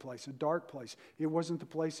wicked place, a dark place. It wasn't the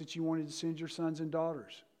place that you wanted to send your sons and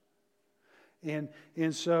daughters. And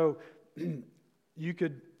so you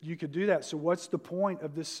could do that. So what's the point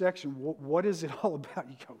of this section? What is it all about?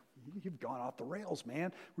 You've gone off the rails,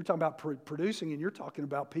 man. We're talking about producing, and you're talking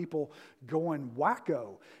about people going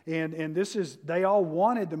wacko. And this is, they all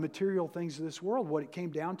wanted the material things of this world. What it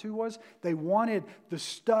came down to was they wanted the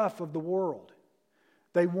stuff of the world.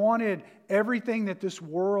 They wanted everything that this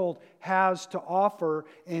world has to offer,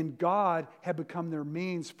 and God had become their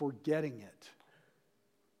means for getting it.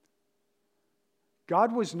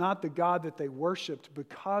 God was not the God that they worshiped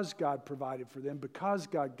because God provided for them, because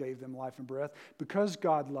God gave them life and breath, because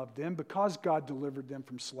God loved them, because God delivered them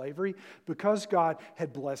from slavery, because God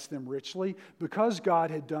had blessed them richly, because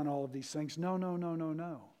God had done all of these things.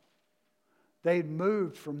 No. They had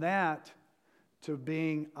moved from that to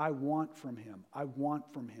being, I want from Him, I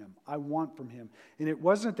want from Him, I want from Him. And it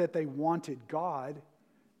wasn't that they wanted God,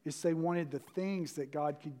 it's they wanted the things that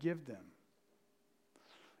God could give them.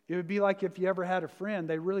 It would be like if you ever had a friend,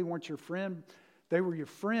 they really weren't your friend, they were your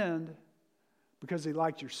friend because they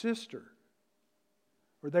liked your sister.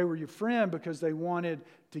 Or they were your friend because they wanted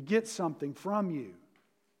to get something from you.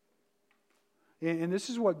 And this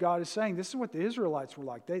is what God is saying. This is what the Israelites were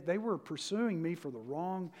like. They were pursuing me for the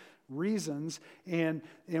wrong reasons. And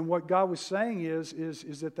what God was saying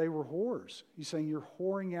is that they were whores. He's saying you're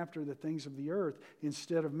whoring after the things of the earth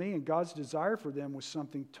instead of me. And God's desire for them was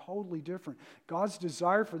something totally different. God's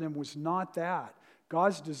desire for them was not that.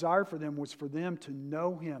 God's desire for them was for them to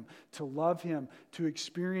know Him, to love Him, to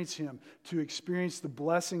experience Him, to experience the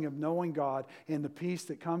blessing of knowing God and the peace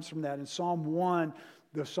that comes from that. In Psalm 1,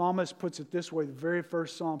 the psalmist puts it this way. The very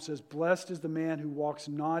first psalm says, "Blessed is the man who walks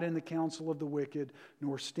not in the counsel of the wicked,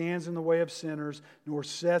 nor stands in the way of sinners, nor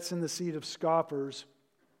sits in the seat of scoffers.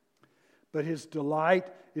 But his delight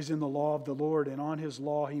is in the law of the Lord, and on His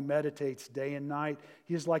law he meditates day and night.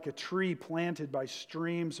 He is like a tree planted by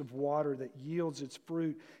streams of water that yields its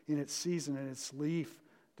fruit in its season, and its leaf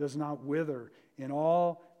does not wither. In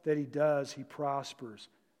all that he does, he prospers."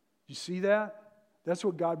 You see that? That's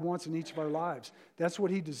what God wants in each of our lives. That's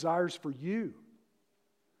what He desires for you.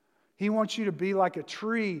 He wants you to be like a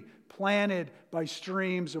tree planted by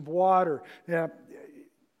streams of water. Now,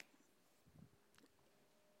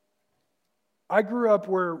 I grew up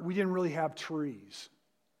where we didn't really have trees.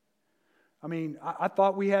 I mean, I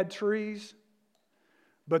thought we had trees,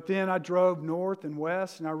 but then I drove north and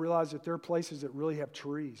west, and I realized that there are places that really have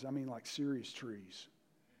trees. I mean, like serious trees.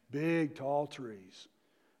 Big, tall trees.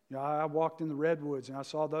 You know, I walked in the redwoods and I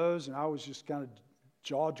saw those, and I was just kind of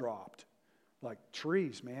jaw dropped. Like,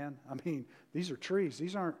 trees, man. I mean, these are trees.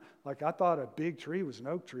 These aren't like, I thought a big tree was an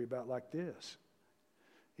oak tree about like this.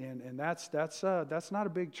 And that's not a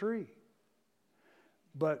big tree.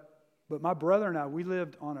 But my brother and I, we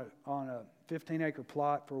lived on a 15-acre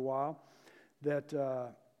plot for a while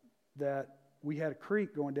that we had a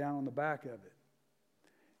creek going down on the back of it.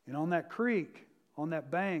 And on that creek, on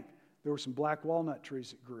that bank, there were some black walnut trees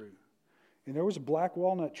that grew. And there was a black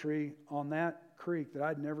walnut tree on that creek that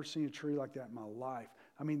I'd never seen a tree like that in my life.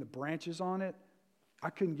 I mean, the branches on it, I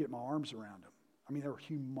couldn't get my arms around them. I mean, they were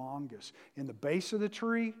humongous. And the base of the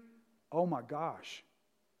tree, oh my gosh,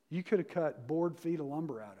 you could have cut board feet of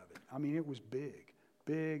lumber out of it. I mean, it was big,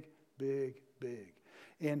 big, big, big.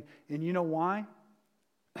 And you know why?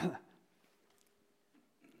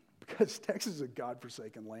 Because Texas is a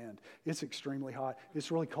God-forsaken land. It's extremely hot. It's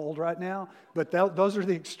really cold right now, but those are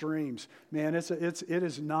the extremes. Man, it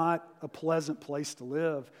is not a pleasant place to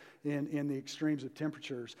live in the extremes of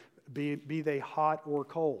temperatures, be they hot or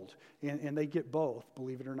cold. And they get both,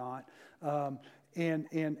 believe it or not. And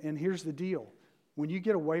here's the deal. When you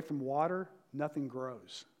get away from water, nothing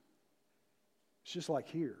grows. It's just like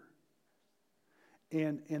here.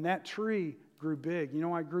 And that tree grew big. You know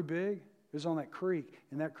why it grew big? It was on that creek,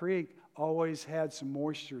 and that creek always had some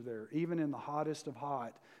moisture there. Even in the hottest of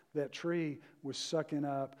hot, that tree was sucking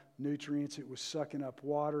up nutrients, it was sucking up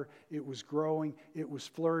water, it was growing, it was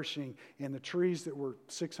flourishing. And the trees that were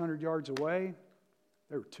 600 yards away,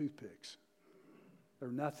 they were toothpicks. They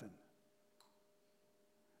were nothing.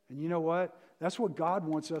 And you know what? That's what God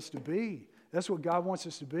wants us to be. That's what God wants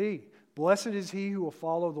us to be. Blessed is he who will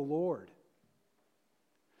follow the Lord.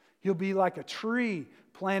 He'll be like a tree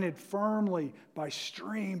planted firmly by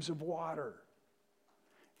streams of water.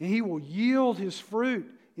 And he will yield his fruit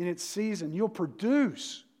in its season. You'll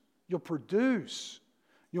produce.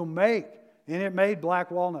 You'll make. And it made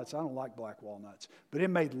black walnuts. I don't like black walnuts, but it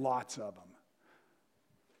made lots of them.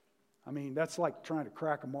 I mean, that's like trying to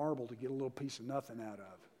crack a marble to get a little piece of nothing out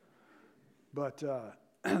of.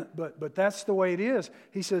 But that's the way it is.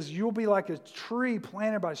 He says, you'll be like a tree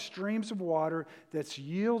planted by streams of water that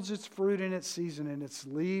yields its fruit in its season, and its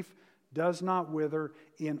leaf does not wither.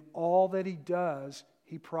 In all that he does,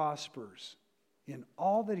 he prospers. In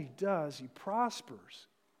all that he does, he prospers.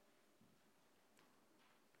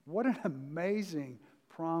 What an amazing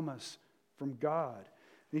promise from God.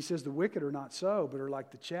 And he says, the wicked are not so, but are like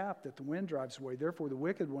the chaff that the wind drives away. Therefore, the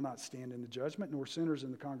wicked will not stand in the judgment, nor sinners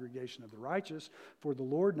in the congregation of the righteous. For the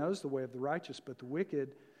Lord knows the way of the righteous, but the way of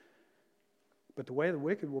the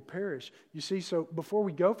wicked will perish. You see, so before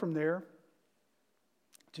we go from there,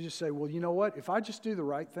 to just say, well, you know what? If I just do the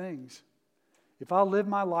right things, if I live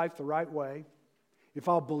my life the right way, if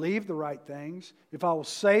I'll believe the right things, if I will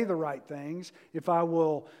say the right things, if I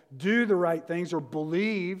will do the right things or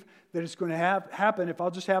believe that it's going to happen, if I'll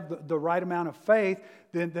just have the right amount of faith,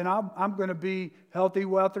 then I'm going to be healthy,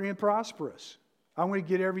 wealthy, and prosperous. I'm going to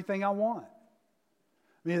get everything I want.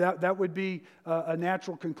 I mean, that would be a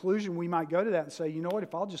natural conclusion. We might go to that and say, you know what,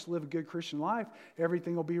 if I'll just live a good Christian life,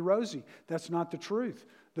 everything will be rosy. That's not the truth.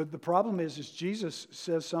 The problem is Jesus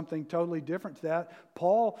says something totally different to that.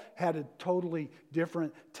 Paul had a totally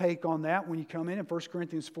different take on that when you come in 1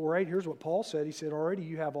 Corinthians 4:8. Here's what Paul said. He said, already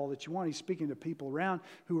you have all that you want. He's speaking to people around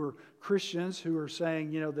who are Christians, who are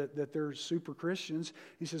saying, you know, that they're super Christians.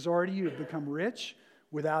 He says, already you have become rich.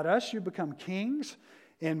 Without us, you've become kings.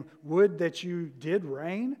 And would that you did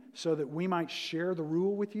reign so that we might share the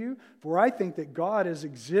rule with you. For I think that God has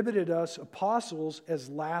exhibited us apostles as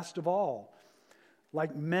last of all,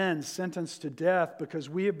 like men sentenced to death, because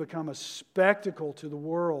we have become a spectacle to the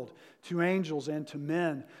world, to angels and to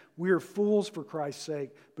men. We are fools for Christ's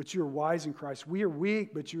sake, but you are wise in Christ. We are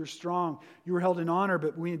weak, but you are strong. You are held in honor,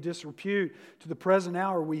 but we in disrepute. To the present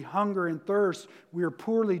hour we hunger and thirst. We are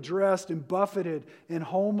poorly dressed and buffeted and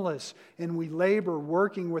homeless, and we labor,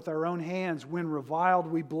 working with our own hands. When reviled,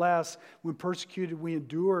 we bless. When persecuted, we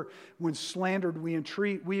endure. When slandered, we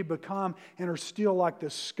entreat. We have become and are still like the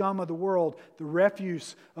scum of the world, the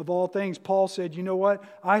refuse of all things. Paul said, you know what?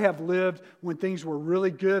 I have lived when things were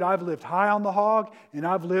really good. I've lived high on the hog, and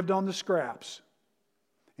I've lived on the scraps.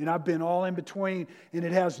 And I've been all in between. And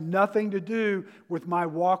it has nothing to do with my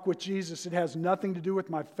walk with Jesus. It has nothing to do with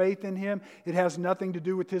my faith in Him. It has nothing to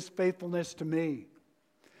do with His faithfulness to me.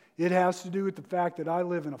 It has to do with the fact that I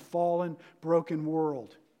live in a fallen, broken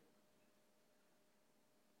world.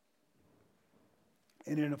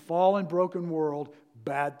 And in a fallen, broken world,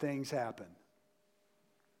 bad things happen.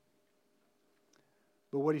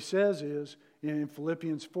 But what he says is, in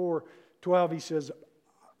Philippians 4:12, he says,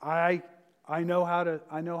 I know how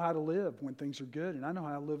to live when things are good, and I know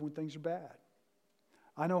how to live when things are bad.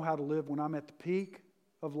 I know how to live when I'm at the peak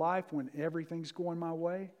of life, when everything's going my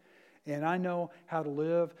way. And I know how to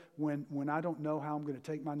live when I don't know how I'm going to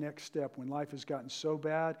take my next step, when life has gotten so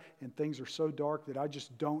bad and things are so dark that I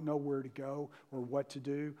just don't know where to go or what to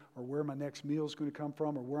do or where my next meal is going to come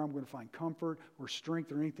from or where I'm going to find comfort or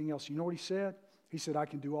strength or anything else. You know what he said? He said, I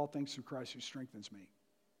can do all things through Christ who strengthens me.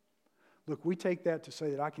 Look, we take that to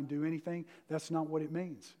say that I can do anything. That's not what it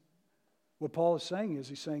means. What Paul is saying is,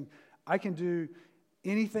 he's saying, I can do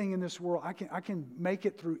anything in this world. I can make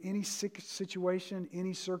it through any situation,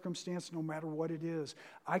 any circumstance, no matter what it is.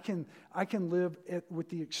 I can live with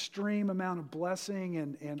the extreme amount of blessing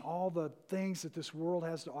and all the things that this world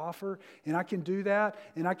has to offer. And I can do that,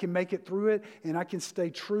 and I can make it through it, and I can stay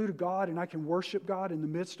true to God, and I can worship God in the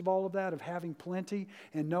midst of all of that, of having plenty,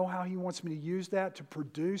 and know how He wants me to use that to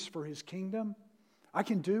produce for His kingdom. I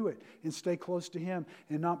can do it and stay close to Him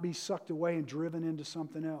and not be sucked away and driven into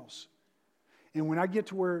something else. And when I get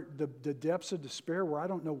to where the depths of despair, where I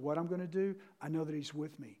don't know what I'm going to do, I know that He's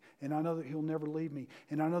with me. And I know that He'll never leave me.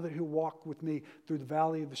 And I know that He'll walk with me through the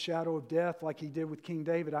valley of the shadow of death like He did with King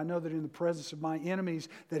David. I know that in the presence of my enemies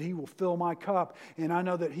that He will fill my cup. And I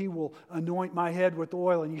know that He will anoint my head with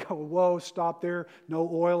oil. And you go, whoa, stop there. No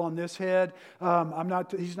oil on this head.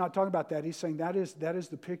 He's not talking about that. He's saying that is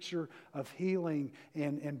the picture of healing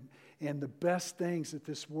and and the best things that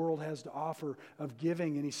this world has to offer of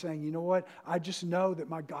giving. And he's saying, you know what? I just know that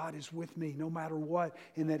my God is with me no matter what,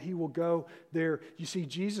 and that he will go there. You see,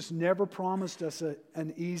 Jesus never promised us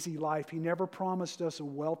an easy life. He never promised us a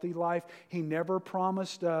wealthy life. He never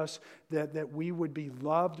promised us that we would be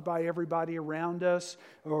loved by everybody around us,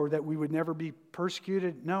 or that we would never be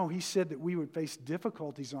persecuted. No, he said that we would face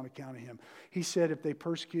difficulties on account of him. He said, if they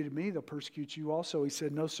persecuted me, they'll persecute you also. He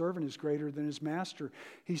said, no servant is greater than his master.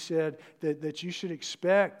 He said that you should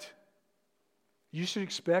expect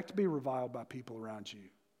to be reviled by people around you.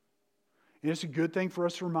 And it's a good thing for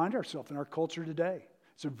us to remind ourselves in our culture today.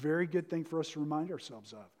 It's a very good thing for us to remind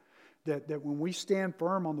ourselves of. That when we stand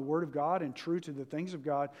firm on the Word of God and true to the things of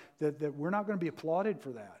God, that we're not going to be applauded for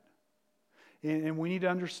that. And we need to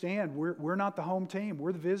understand, we're not the home team.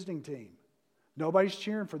 We're the visiting team. Nobody's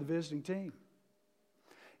cheering for the visiting team.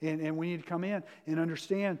 And we need to come in and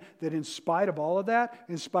understand that in spite of all of that,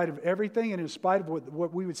 in spite of everything, and in spite of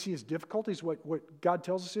what we would see as difficulties, what God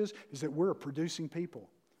tells us is that we're a producing people.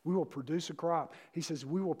 We will produce a crop. He says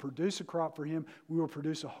we will produce a crop for him. We will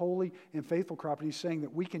produce a holy and faithful crop. And he's saying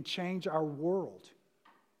that we can change our world.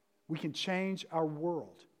 We can change our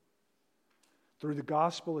world through the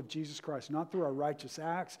gospel of Jesus Christ. Not through our righteous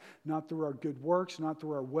acts, not through our good works, not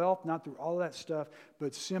through our wealth, not through all that stuff,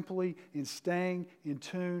 but simply in staying in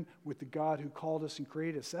tune with the God who called us and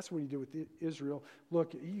created us. That's what he did with Israel.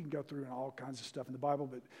 Look, you can go through all kinds of stuff in the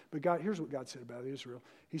Bible, but God, here's what God said about Israel.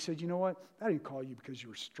 He said, you know what? I didn't call you because you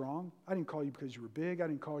were strong. I didn't call you because you were big. I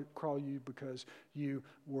didn't call you because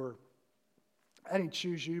I didn't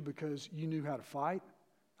choose you because you knew how to fight.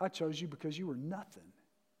 I chose you because you were nothing.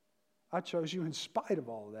 I chose you in spite of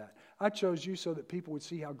all of that. I chose you so that people would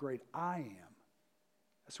see how great I am.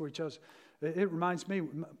 That's what he chose. It reminds me,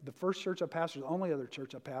 the first church I pastored, the only other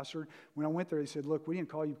church I pastored, when I went there, they said, look, we didn't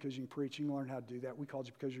call you because you can preach. You can learn how to do that. We called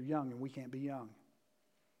you because you're young, and we can't be young.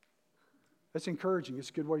 That's encouraging. It's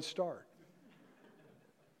a good way to start.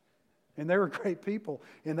 And they were great people,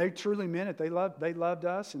 and they truly meant it. They loved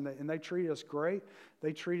us, and they treated us great.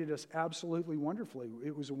 They treated us absolutely wonderfully.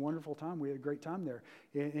 It was a wonderful time. We had a great time there,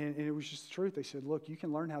 and it was just the truth. They said, look, you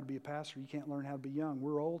can learn how to be a pastor. You can't learn how to be young.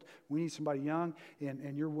 We're old. We need somebody young,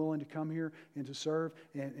 and you're willing to come here and to serve,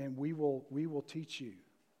 and we will teach you.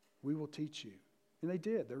 We will teach you. And they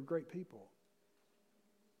did. They were great people.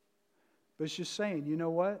 But it's just saying, you know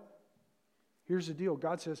what? Here's the deal.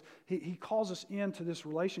 God says He calls us into this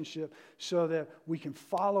relationship so that we can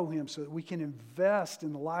follow Him, so that we can invest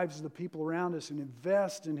in the lives of the people around us and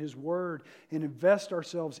invest in His Word and invest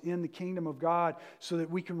ourselves in the kingdom of God so that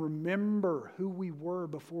we can remember who we were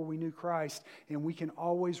before we knew Christ, and we can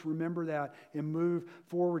always remember that and move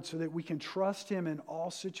forward so that we can trust Him in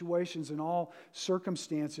all situations and all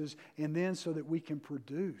circumstances, and then so that we can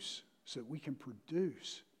produce.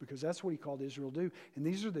 Because that's what He called Israel to do. And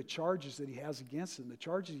these are the charges that He has against them. The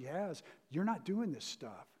charges He has, you're not doing this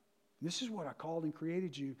stuff. This is what I called and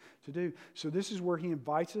created you to do. So this is where He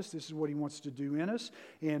invites us. This is what He wants to do in us.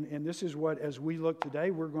 And this is what, as we look today,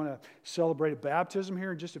 we're going to celebrate a baptism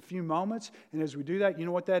here in just a few moments. And as we do that, you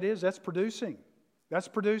know what that is? That's producing. That's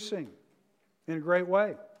producing in a great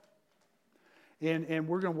way. And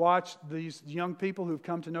we're going to watch these young people who've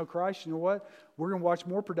come to know Christ. You know what? We're going to watch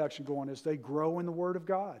more production go on as they grow in the Word of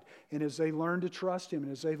God, and as they learn to trust Him,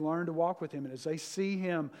 and as they learn to walk with Him, and as they see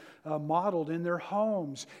Him modeled in their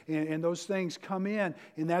homes, and those things come in,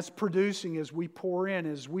 and that's producing as we pour in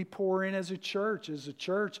as a church,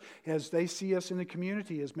 as they see us in the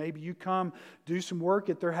community, as maybe you come do some work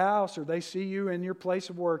at their house, or they see you in your place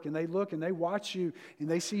of work, and they look and they watch you, and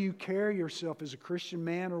they see you carry yourself as a Christian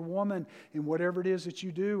man or woman in whatever it is that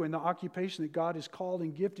you do, and the occupation that God has called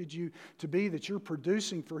and gifted you to be, that you're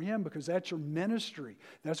producing for Him, because that's your ministry.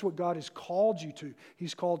 That's what God has called you to.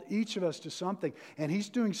 He's called each of us to something, and He's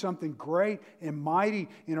doing something great and mighty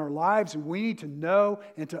in our lives, and we need to know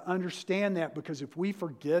and to understand that, because if we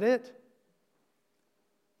forget it,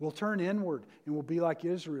 we'll turn inward and we'll be like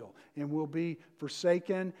Israel, and we'll be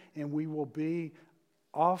forsaken, and we will be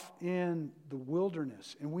off in the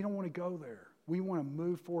wilderness, and we don't want to go there. We want to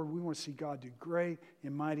move forward. We want to see God do great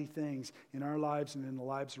and mighty things in our lives and in the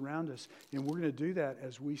lives around us. And we're going to do that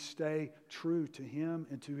as we stay true to Him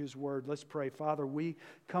and to His Word. Let's pray. Father, we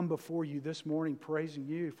come before You this morning praising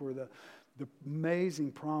You for the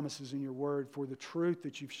amazing promises in Your Word, for the truth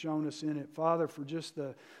that You've shown us in it. Father, for just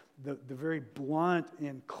the very blunt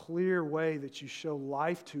and clear way that You show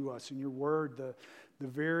life to us in Your Word, the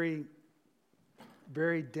very,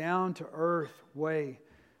 very down-to-earth way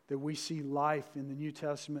that we see life in the New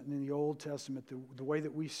Testament and in the Old Testament, the way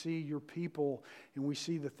that we see your people and we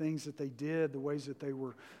see the things that they did, the ways that they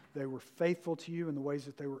were faithful to you and the ways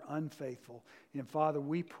that they were unfaithful. And Father,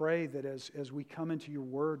 we pray that as we come into your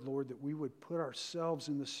word, Lord, that we would put ourselves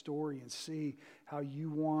in the story and see how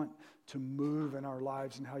you want to move in our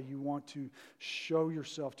lives and how you want to show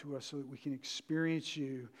yourself to us so that we can experience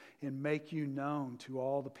you and make you known to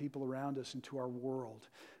all the people around us and to our world.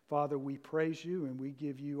 Father, we praise you and we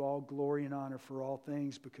give you all glory and honor for all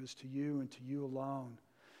things, because to you and to you alone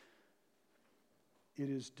it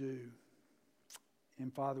is due.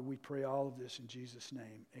 And Father, we pray all of this in Jesus'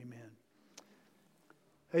 name. Amen.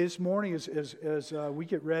 Hey, this morning as we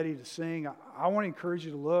get ready to sing, I want to encourage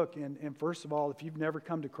you to look. And first of all, if you've never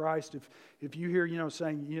come to Christ, if you hear,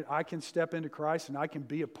 saying, I can step into Christ and I can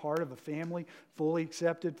be a part of a family, fully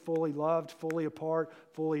accepted, fully loved, fully a part,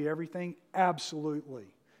 fully everything,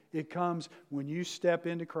 absolutely. It comes when you step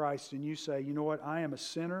into Christ and you say, you know what, I am a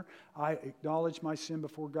sinner. I acknowledge my sin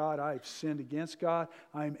before God. I have sinned against God.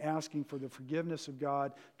 I am asking for the forgiveness of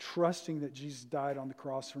God, trusting that Jesus died on the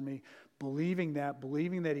cross for me, believing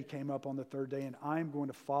that he came up on the third day, and I'm going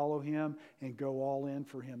to follow him and go all in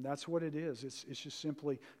for him. That's what it is. It's just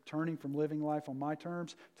simply turning from living life on my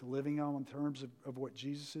terms to living on terms of what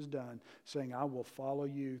Jesus has done, saying, I will follow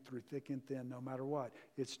you through thick and thin no matter what.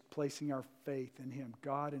 It's placing our faith in him.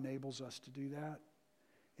 God enables us to do that,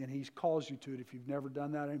 and he calls you to it. If you've never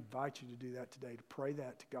done that, I invite you to do that today, to pray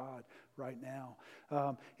that to God right now.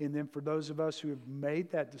 And then for those of us who have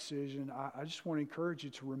made that decision, I just want to encourage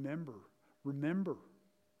you to remember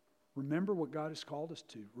what God has called us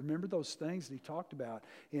to. Remember those things that he talked about.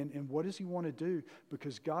 And what does he want to do?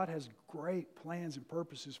 Because God has great plans and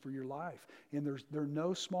purposes for your life. And there are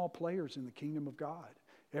no small players in the kingdom of God.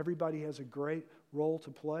 Everybody has a great role to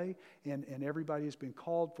play, and everybody has been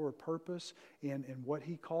called for a purpose, and what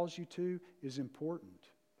he calls you to is important.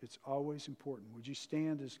 It's always important. Would you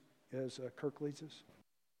stand as Kirk leads us?